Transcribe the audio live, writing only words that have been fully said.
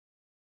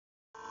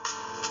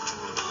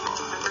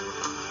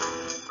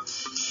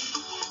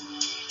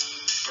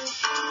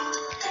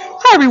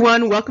Hi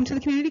everyone, welcome to the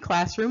community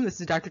classroom.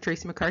 This is Dr.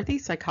 Tracey McCarthy,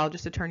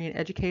 psychologist, attorney, and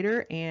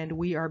educator, and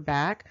we are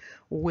back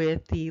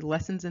with the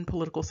lessons in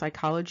political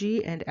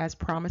psychology. And as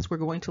promised, we're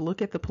going to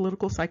look at the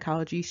political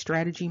psychology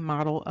strategy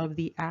model of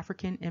the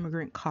African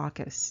Immigrant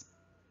Caucus.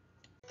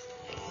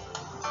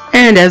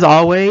 And as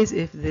always,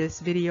 if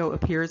this video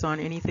appears on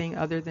anything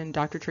other than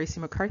Dr. Tracey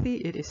McCarthy,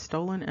 it is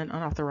stolen and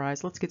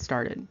unauthorized. Let's get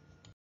started.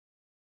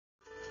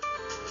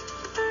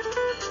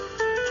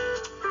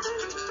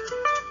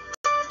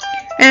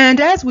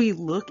 And as we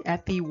look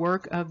at the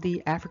work of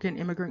the African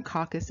Immigrant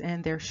Caucus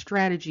and their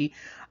strategy,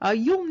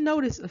 you'll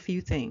notice a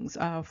few things.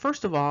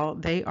 First of all,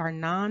 they are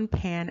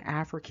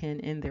non-Pan-African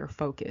in their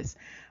focus.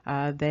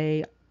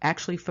 They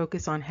actually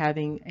focus on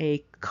having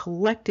a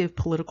collective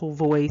political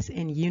voice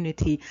and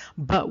unity,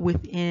 but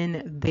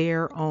within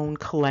their own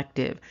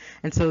collective.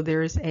 And so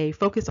there's a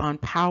focus on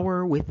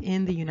power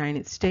within the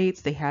United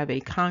States. They have a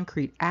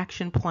concrete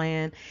action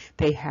plan.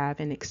 They have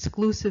an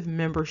exclusive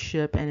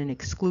membership and an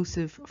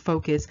exclusive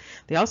focus.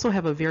 They also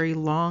have a very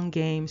long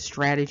game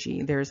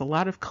strategy. There's a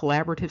lot of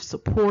collaborative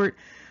support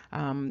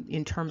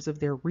in terms of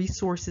their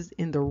resources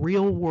in the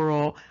real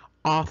world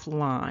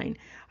offline.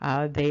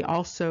 They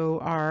also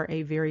are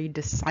a very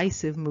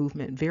decisive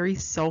movement, very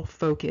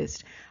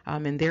self-focused,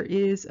 and there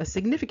is a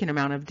significant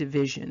amount of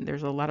division.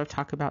 There's a lot of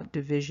talk about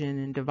division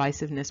and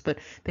divisiveness, but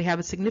they have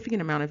a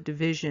significant amount of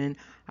division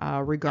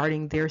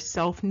regarding their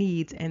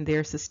self-needs and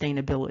their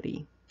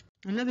sustainability.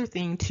 Another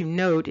thing to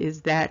note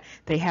is that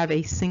they have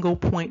a single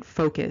point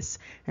focus,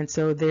 and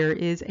so there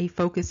is a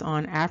focus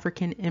on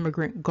African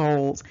immigrant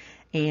goals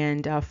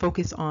and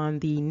focus on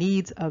the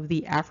needs of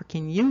the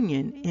African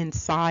Union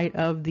inside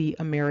of the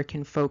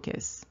American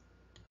focus.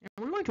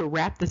 And we're going to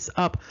wrap this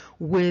up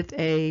with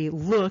a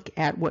look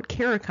at what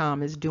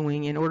CARICOM is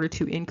doing in order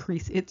to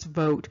increase its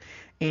vote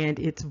and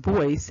its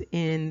voice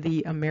in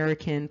the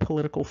American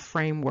political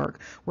framework.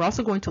 We're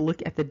also going to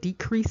look at the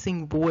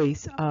decreasing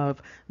voice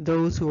of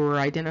those who are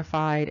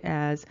identified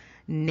as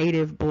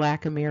Native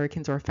Black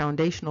Americans or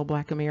foundational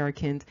Black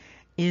Americans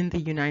in the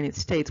United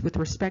States with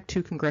respect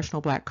to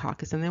Congressional Black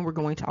Caucus. And then we're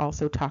going to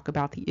also talk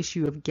about the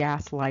issue of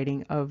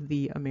gaslighting of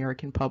the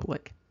American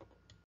public.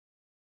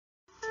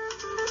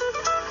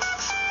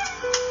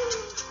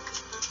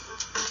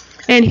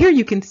 And here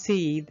you can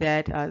see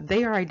that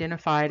they are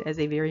identified as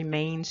a very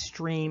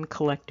mainstream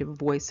collective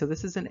voice. So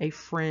this isn't a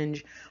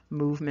fringe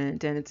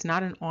movement, and it's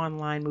not an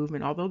online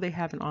movement. Although they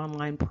have an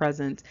online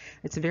presence,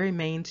 it's a very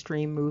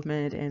mainstream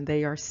movement, and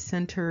they are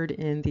centered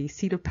in the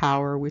seat of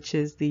power, which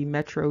is the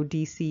Metro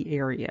DC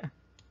area.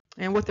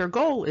 And what their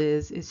goal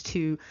is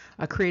to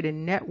create a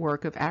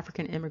network of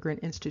African immigrant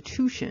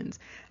institutions,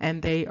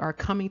 and they are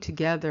coming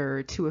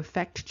together to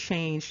effect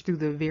change through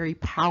the very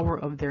power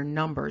of their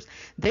numbers.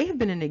 They have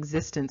been in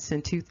existence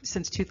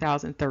since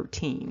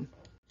 2013.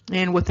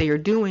 And what they are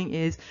doing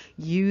is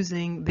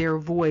using their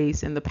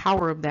voice and the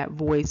power of that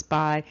voice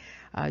by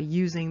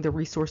using the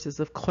resources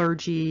of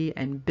clergy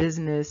and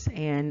business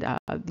and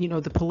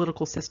the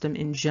political system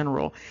in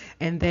general.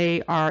 And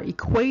they are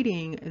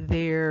equating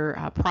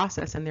their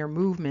process and their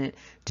movement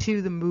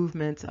to the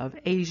movements of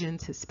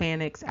Asians,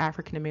 Hispanics,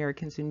 African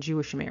Americans, and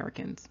Jewish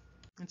Americans.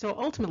 And so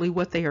ultimately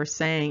what they are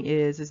saying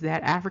is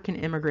that African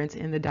immigrants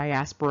in the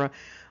diaspora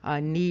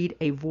need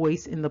a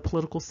voice in the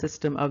political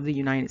system of the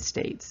United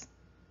States.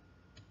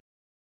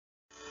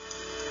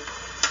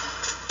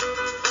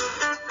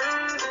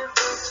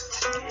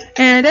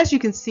 And as you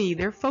can see,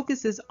 their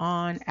focus is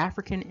on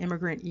African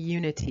immigrant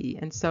unity.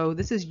 And so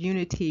this is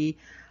unity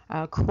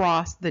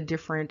across the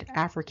different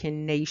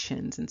African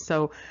nations. And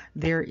so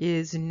there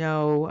is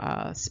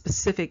no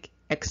specific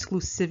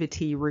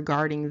exclusivity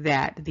regarding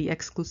that. The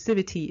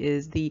exclusivity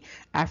is the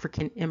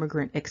African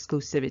immigrant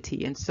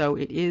exclusivity. And so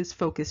it is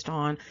focused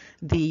on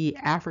the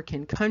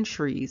African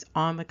countries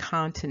on the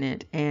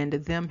continent and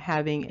them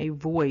having a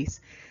voice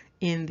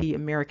in the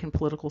American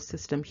political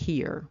system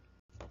here.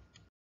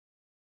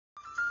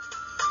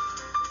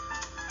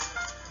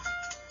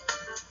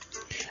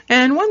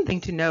 And one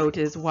thing to note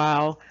is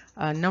while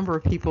a number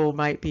of people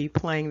might be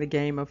playing the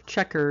game of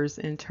checkers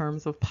in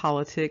terms of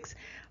politics,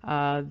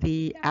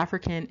 the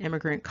African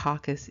Immigrant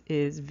Caucus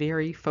is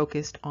very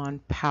focused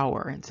on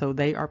power. And so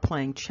they are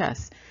playing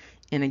chess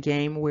in a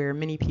game where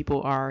many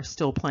people are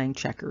still playing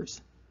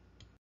checkers.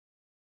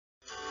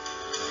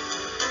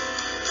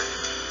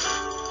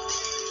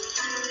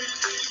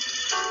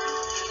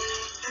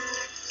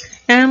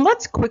 And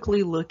let's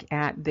quickly look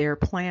at their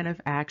plan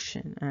of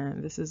action.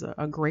 This is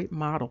a great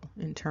model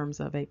in terms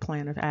of a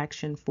plan of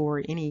action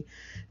for any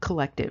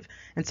collective.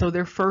 And so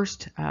their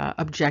first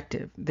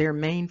objective, their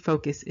main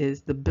focus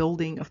is the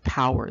building of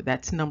power.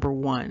 That's number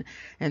one.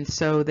 And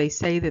so they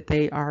say that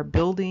they are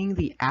building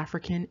the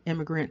African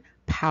immigrant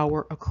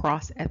power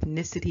across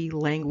ethnicity,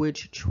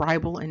 language,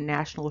 tribal and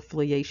national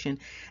affiliation,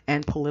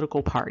 and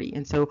political party.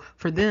 And so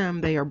for them,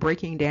 they are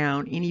breaking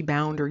down any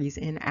boundaries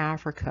in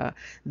Africa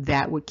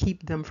that would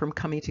keep them from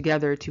coming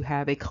together to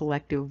have a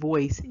collective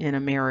voice in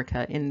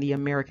America, in the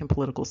American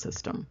political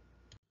system.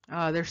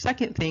 Their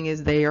second thing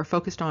is they are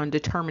focused on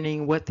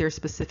determining what their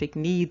specific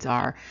needs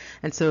are.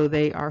 And so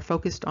they are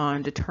focused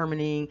on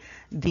determining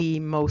the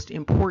most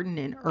important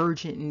and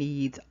urgent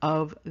needs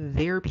of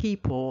their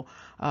people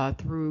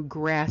through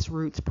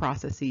grassroots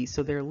processes.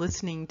 So they are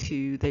listening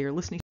to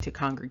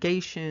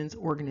congregations,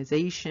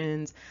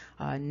 organizations,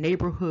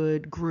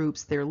 neighborhood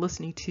groups. They're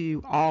listening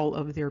to all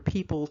of their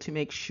people to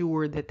make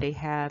sure that they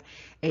have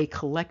a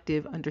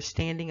collective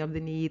understanding of the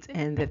needs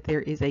and that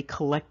there is a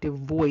collective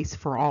voice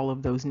for all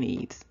of those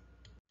needs.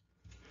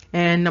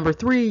 And number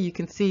three, you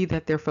can see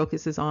that their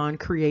focus is on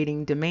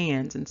creating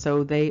demands. And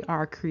so they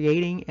are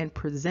creating and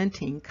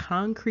presenting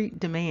concrete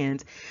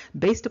demands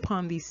based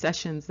upon these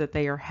sessions that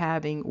they are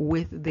having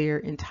with their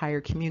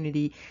entire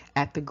community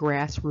at the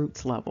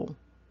grassroots level.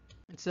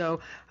 And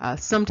so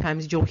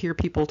sometimes you'll hear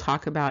people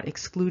talk about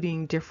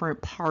excluding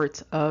different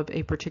parts of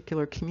a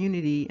particular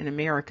community in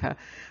America,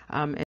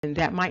 and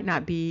that might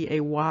not be a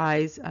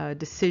wise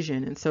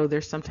decision. And so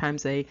there's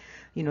sometimes a,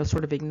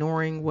 sort of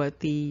ignoring what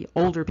the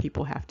older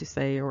people have to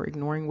say, or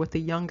ignoring what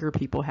the younger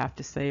people have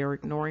to say, or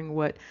ignoring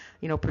what,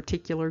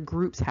 particular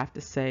groups have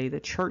to say, the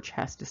church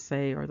has to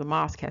say, or the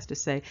mosque has to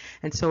say.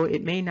 And so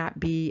it may not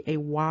be a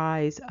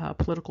wise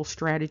political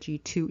strategy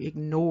to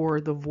ignore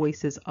the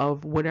voices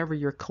of whatever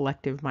your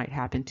collective might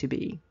happen to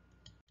be.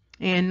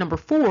 And number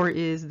four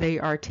is they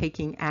are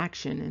taking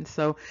action. And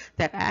so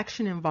that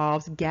action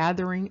involves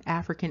gathering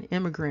African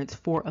immigrants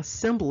for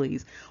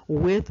assemblies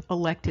with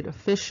elected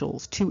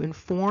officials to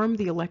inform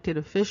the elected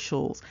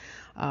officials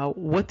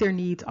what their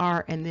needs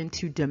are, and then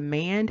to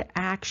demand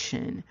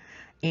action,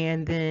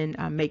 and then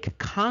make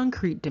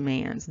concrete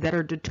demands that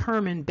are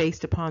determined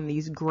based upon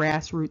these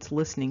grassroots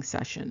listening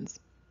sessions.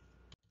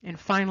 And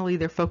finally,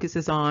 their focus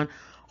is on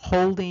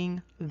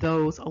holding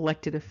those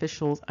elected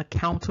officials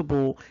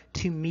accountable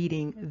to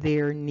meeting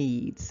their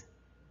needs.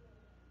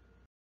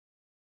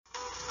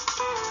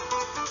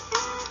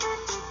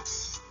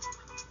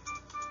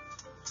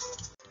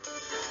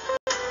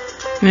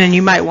 And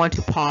you might want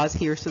to pause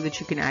here so that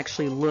you can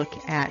actually look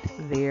at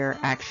their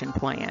action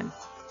plan.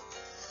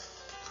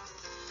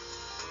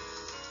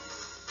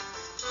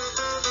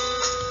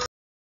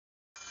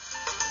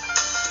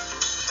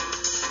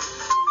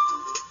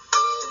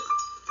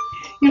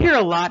 You hear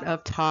a lot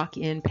of talk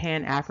in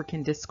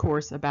Pan-African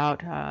discourse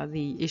about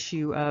the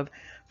issue of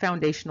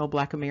foundational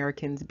Black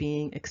Americans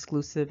being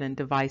exclusive and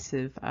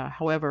divisive.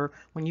 However,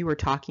 when you were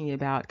talking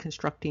about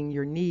constructing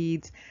your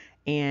needs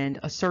and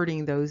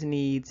asserting those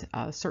needs,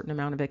 a certain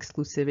amount of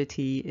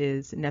exclusivity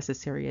is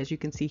necessary. As you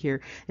can see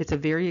here, it's a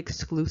very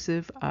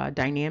exclusive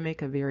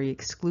dynamic, a very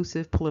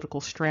exclusive political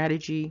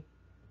strategy.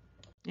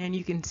 And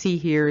you can see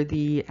here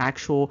the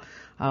actual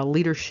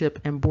leadership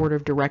and board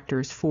of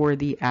directors for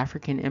the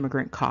African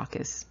Immigrant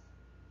Caucus.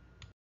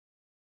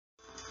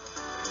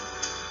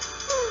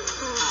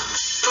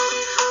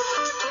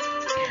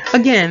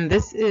 Again,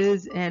 this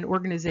is an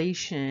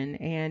organization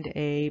and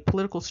a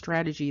political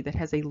strategy that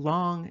has a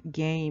long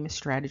game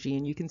strategy,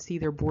 and you can see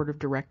their board of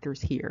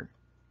directors here.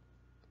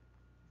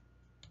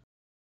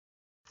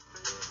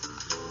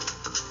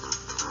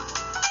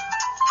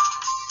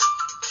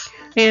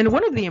 And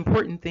one of the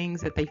important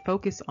things that they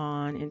focus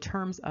on in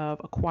terms of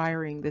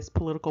acquiring this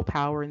political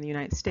power in the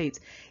United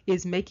States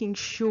is making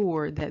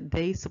sure that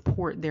they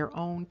support their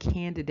own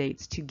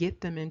candidates to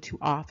get them into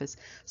office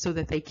so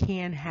that they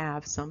can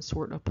have some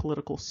sort of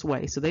political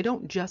sway. So they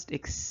don't just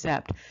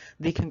accept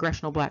the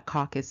Congressional Black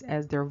Caucus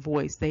as their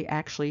voice. They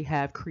actually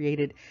have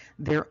created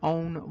their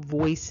own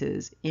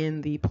voices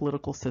in the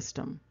political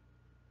system.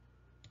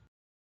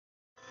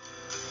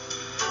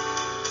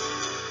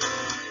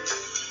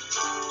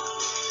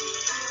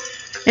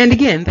 And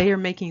again, they are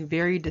making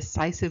very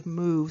decisive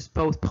moves,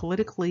 both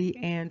politically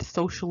and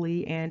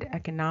socially and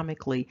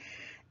economically.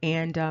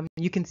 And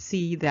you can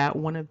see that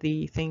one of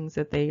the things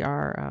that they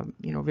are,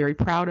 very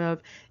proud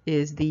of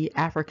is the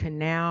Africa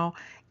Now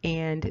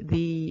and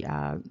the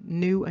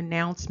new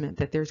announcement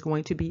that there's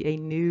going to be a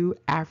new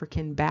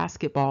African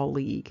basketball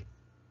league.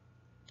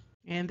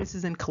 And this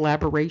is in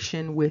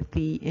collaboration with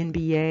the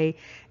NBA,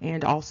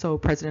 and also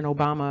President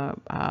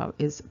Obama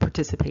is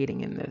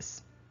participating in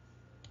this.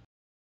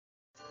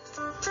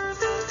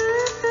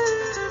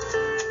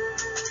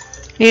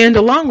 And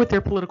along with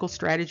their political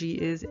strategy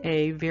is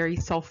a very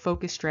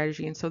self-focused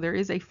strategy. And so there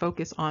is a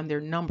focus on their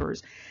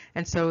numbers.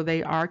 And so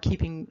they are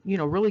keeping,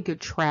 really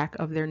good track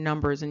of their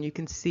numbers. And you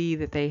can see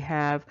that they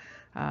have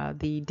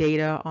the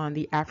data on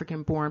the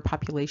African-born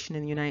population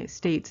in the United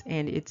States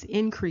and its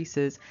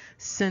increases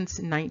since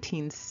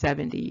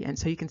 1970. And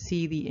so you can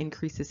see the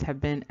increases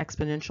have been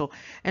exponential.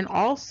 And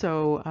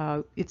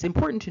also, it's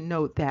important to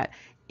note that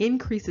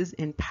increases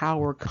in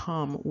power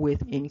come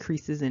with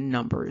increases in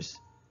numbers.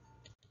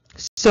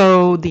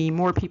 So the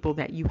more people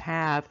that you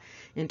have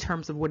in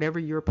terms of whatever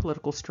your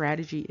political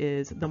strategy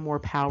is, the more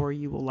power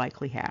you will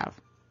likely have.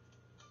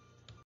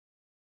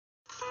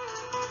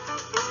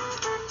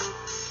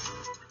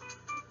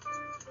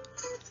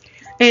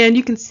 And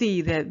you can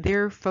see that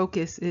their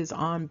focus is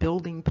on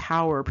building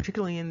power,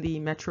 particularly in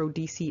the Metro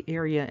DC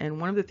area. And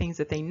one of the things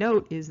that they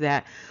note is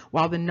that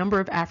while the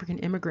number of African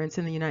immigrants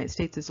in the United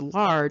States is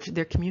large,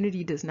 their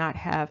community does not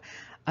have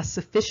a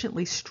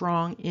sufficiently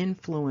strong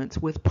influence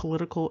with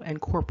political and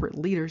corporate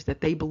leaders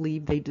that they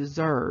believe they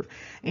deserve.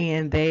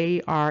 And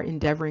they are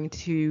endeavoring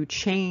to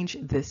change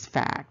this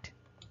fact.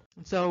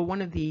 So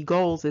one of the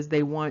goals is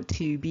they want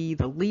to be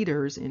the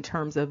leaders in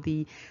terms of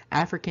the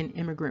African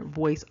immigrant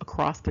voice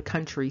across the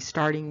country,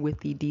 starting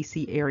with the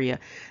DC area.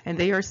 And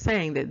they are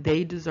saying that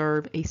they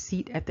deserve a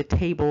seat at the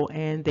table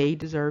and they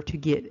deserve to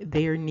get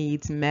their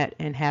needs met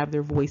and have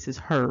their voices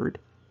heard.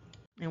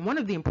 And one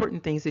of the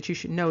important things that you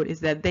should note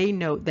is that they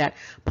note that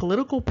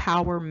political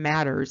power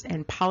matters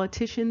and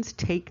politicians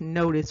take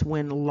notice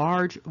when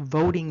large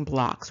voting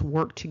blocks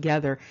work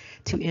together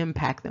to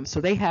impact them.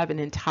 So they have an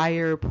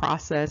entire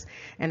process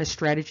and a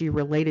strategy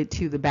related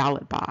to the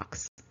ballot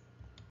box.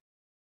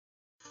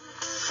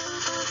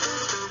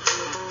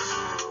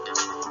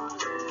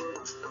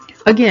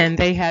 Again,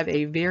 they have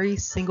a very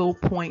single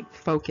point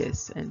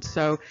focus, and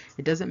so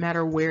it doesn't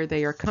matter where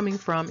they are coming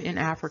from in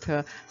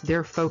Africa,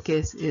 their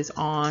focus is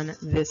on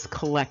this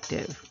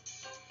collective.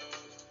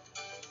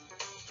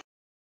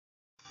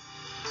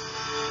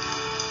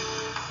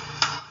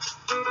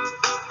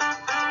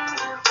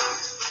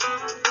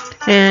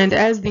 And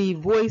as the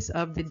voice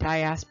of the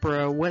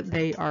diaspora, what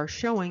they are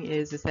showing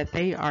is that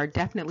they are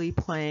definitely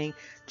playing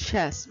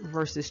chess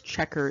versus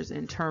checkers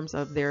in terms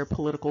of their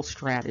political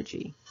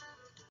strategy.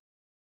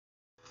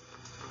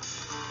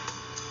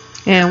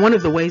 And one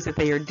of the ways that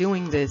they are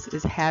doing this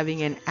is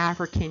having an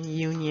African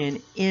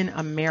Union in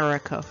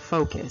America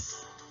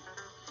focus.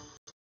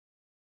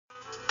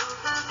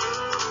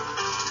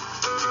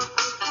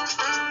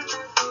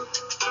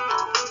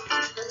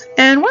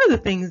 And one of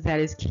the things that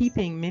is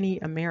keeping many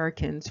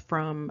Americans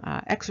from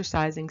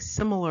exercising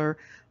similar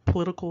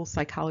political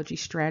psychology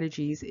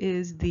strategies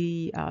is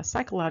the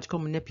psychological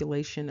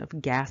manipulation of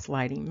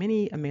gaslighting.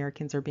 Many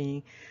Americans are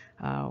being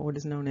what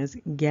is known as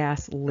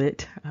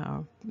gaslit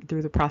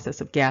through the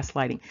process of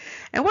gaslighting.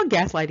 And what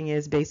gaslighting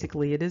is,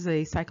 basically, it is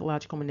a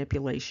psychological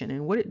manipulation.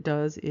 And what it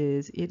does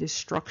is it is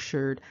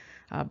structured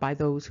by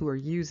those who are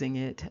using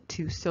it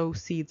to sow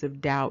seeds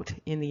of doubt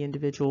in the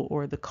individual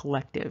or the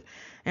collective.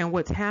 And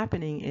what's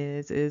happening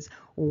is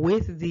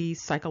with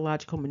these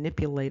psychological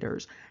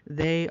manipulators,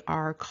 they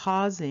are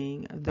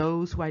causing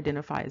those who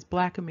identify as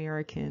Black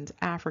Americans,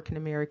 African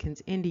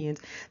Americans,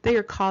 Indians, they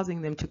are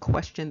causing them to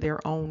question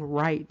their own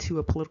right to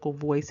a political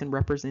voice and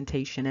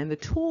representation. And the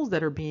tools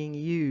that are being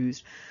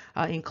used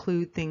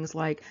include things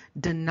like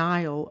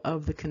denial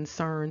of the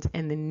concerns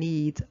and the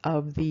needs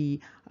of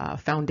the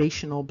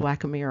foundational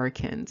Black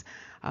Americans.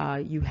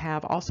 You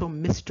have also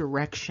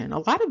misdirection. A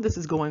lot of this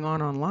is going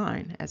on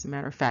online, as a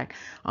matter of fact.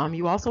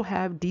 You also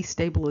have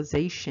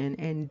destabilization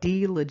and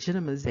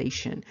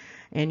delegitimization,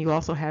 and you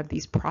also have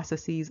these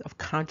processes of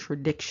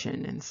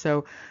contradiction. And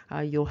so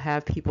you'll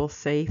have people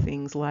say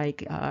things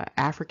like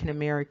African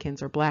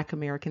Americans or Black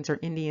Americans or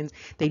Indians,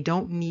 they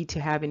don't need to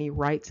have any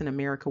rights in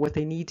America. What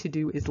they need to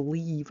do is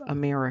leave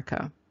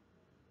America.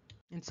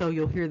 And so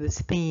you'll hear this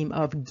theme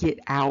of get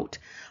out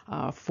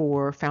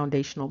for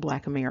foundational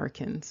Black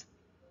Americans.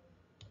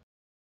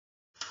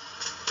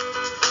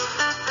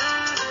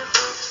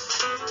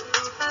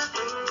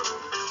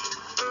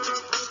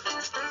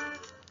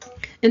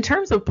 In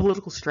terms of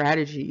political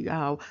strategy,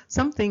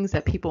 some things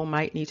that people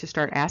might need to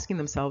start asking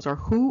themselves are,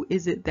 who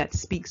is it that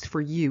speaks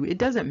for you? It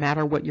doesn't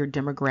matter what your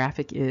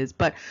demographic is,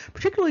 but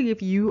particularly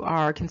if you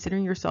are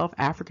considering yourself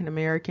African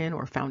American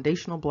or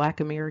foundational Black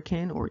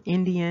American or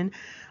Indian,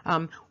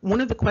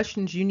 one of the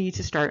questions you need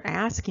to start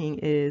asking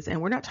is,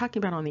 and we're not talking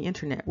about on the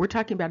internet, we're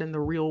talking about in the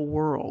real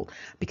world,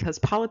 because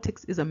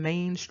politics is a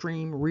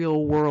mainstream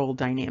real world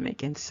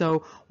dynamic. And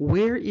so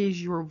where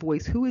is your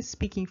voice? Who is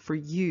speaking for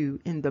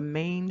you in the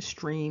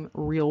mainstream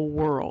real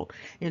world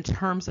in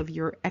terms of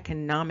your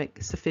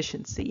economic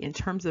sufficiency, in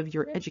terms of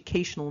your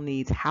educational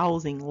needs,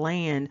 housing,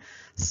 land,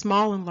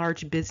 small and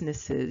large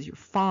businesses, your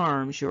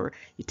farms, your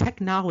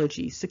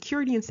technology,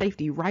 security and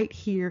safety right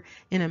here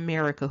in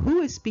America?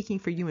 Who is speaking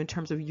for you in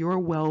terms of your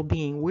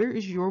well-being? Where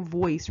is your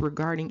voice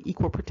regarding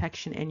equal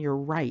protection and your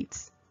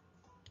rights?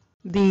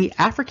 The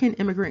African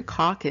Immigrant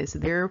Caucus,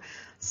 their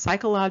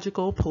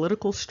psychological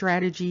political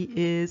strategy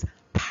is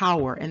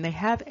power, and they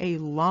have a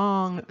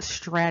long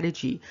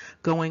strategy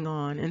going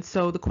on. And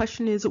so the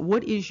question is,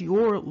 what is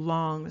your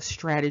long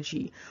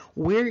strategy?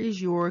 Where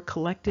is your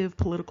collective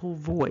political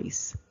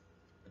voice?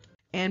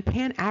 And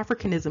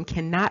Pan-Africanism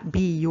cannot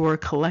be your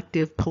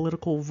collective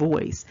political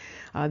voice.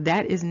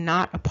 That is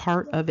not a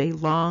part of a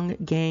long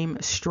game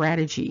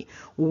strategy.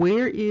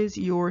 Where is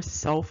your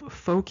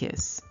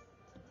self-focus?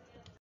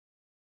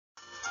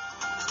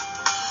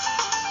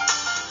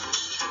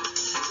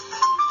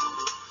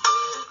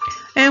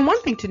 And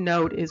one thing to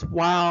note is,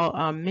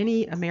 while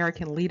many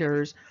American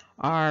leaders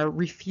are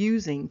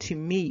refusing to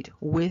meet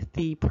with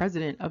the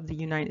President of the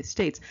United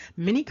States.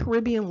 Many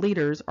Caribbean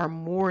leaders are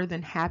more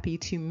than happy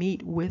to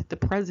meet with the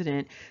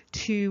President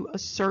to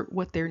assert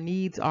what their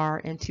needs are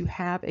and to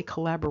have a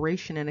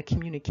collaboration and a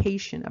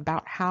communication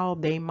about how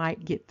they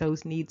might get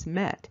those needs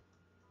met.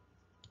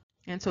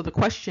 And so the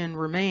question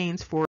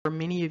remains for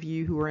many of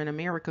you who are in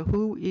America,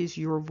 who is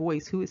your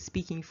voice? Who is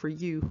speaking for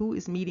you? Who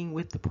is meeting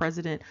with the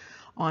President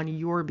on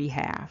your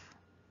behalf?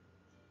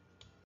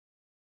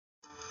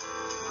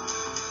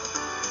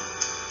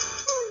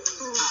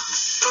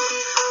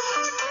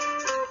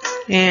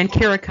 And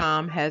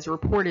CARICOM has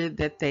reported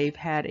that they've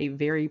had a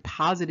very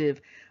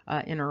positive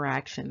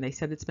interaction. They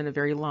said it's been a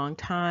very long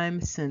time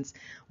since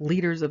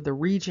leaders of the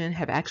region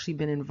have actually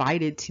been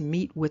invited to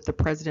meet with the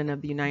President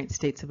of the United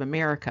States of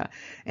America.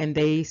 And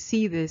they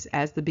see this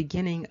as the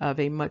beginning of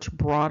a much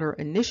broader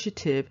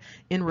initiative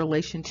in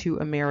relation to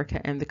America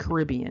and the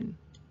Caribbean.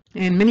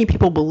 And many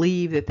people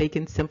believe that they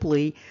can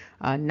simply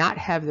not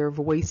have their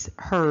voice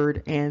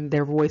heard and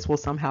their voice will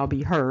somehow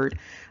be heard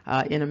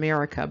in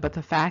America. But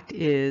the fact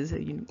is,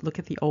 you look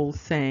at the old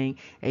saying,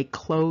 a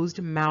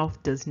closed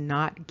mouth does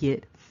not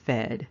get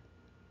fed.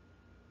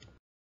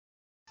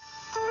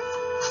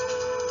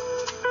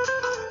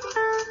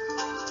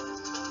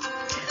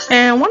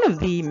 And one of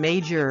the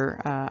major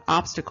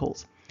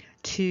obstacles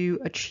to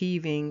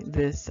achieving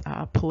this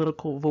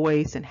political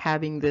voice and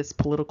having this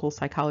political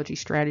psychology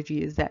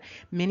strategy is that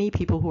many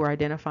people who are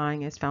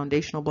identifying as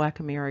foundational Black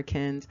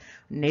Americans,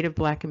 Native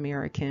Black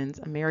Americans,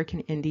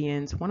 American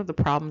Indians, one of the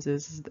problems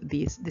is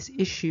this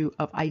issue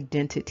of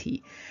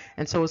identity.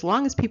 And so as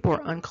long as people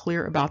are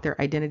unclear about their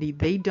identity,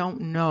 they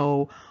don't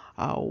know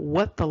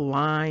what the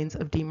lines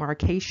of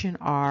demarcation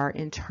are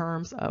in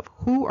terms of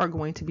who are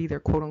going to be their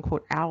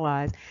quote-unquote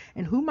allies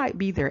and who might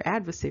be their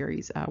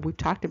adversaries. We've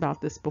talked about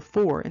this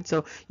before, and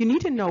so you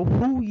need to know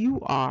who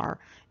you are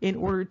in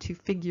order to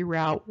figure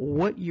out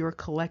what your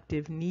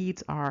collective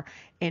needs are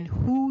and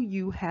who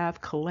you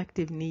have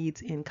collective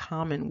needs in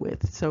common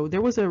with. So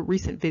there was a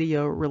recent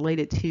video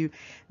related to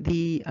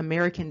the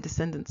American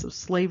descendants of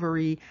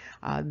slavery,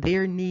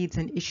 their needs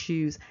and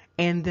issues,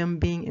 and them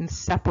being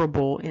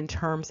inseparable in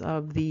terms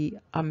of the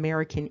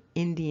American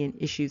Indian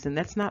issues. And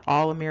that's not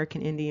all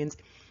American Indians.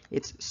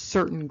 It's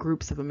certain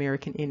groups of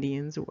American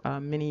Indians,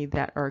 many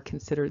that are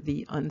considered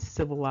the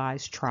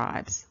uncivilized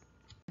tribes.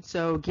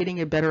 So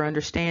getting a better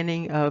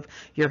understanding of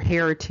your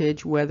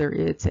heritage, whether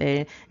it's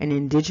an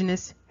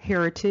indigenous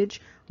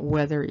heritage,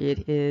 whether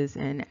it is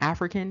an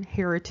African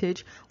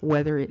heritage,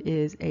 whether it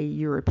is a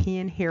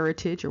European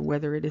heritage, or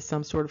whether it is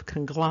some sort of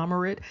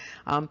conglomerate,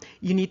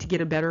 you need to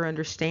get a better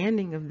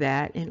understanding of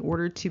that in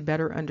order to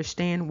better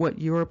understand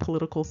what your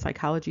political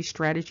psychology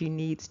strategy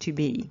needs to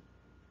be.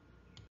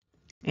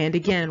 And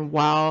again,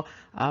 while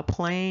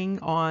playing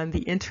on the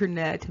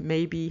internet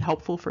may be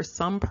helpful for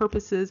some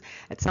purposes,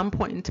 at some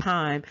point in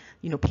time,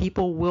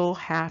 people will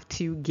have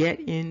to get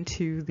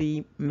into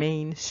the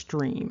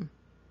mainstream.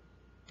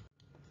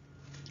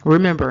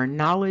 Remember,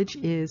 knowledge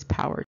is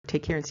power.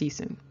 Take care and see you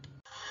soon.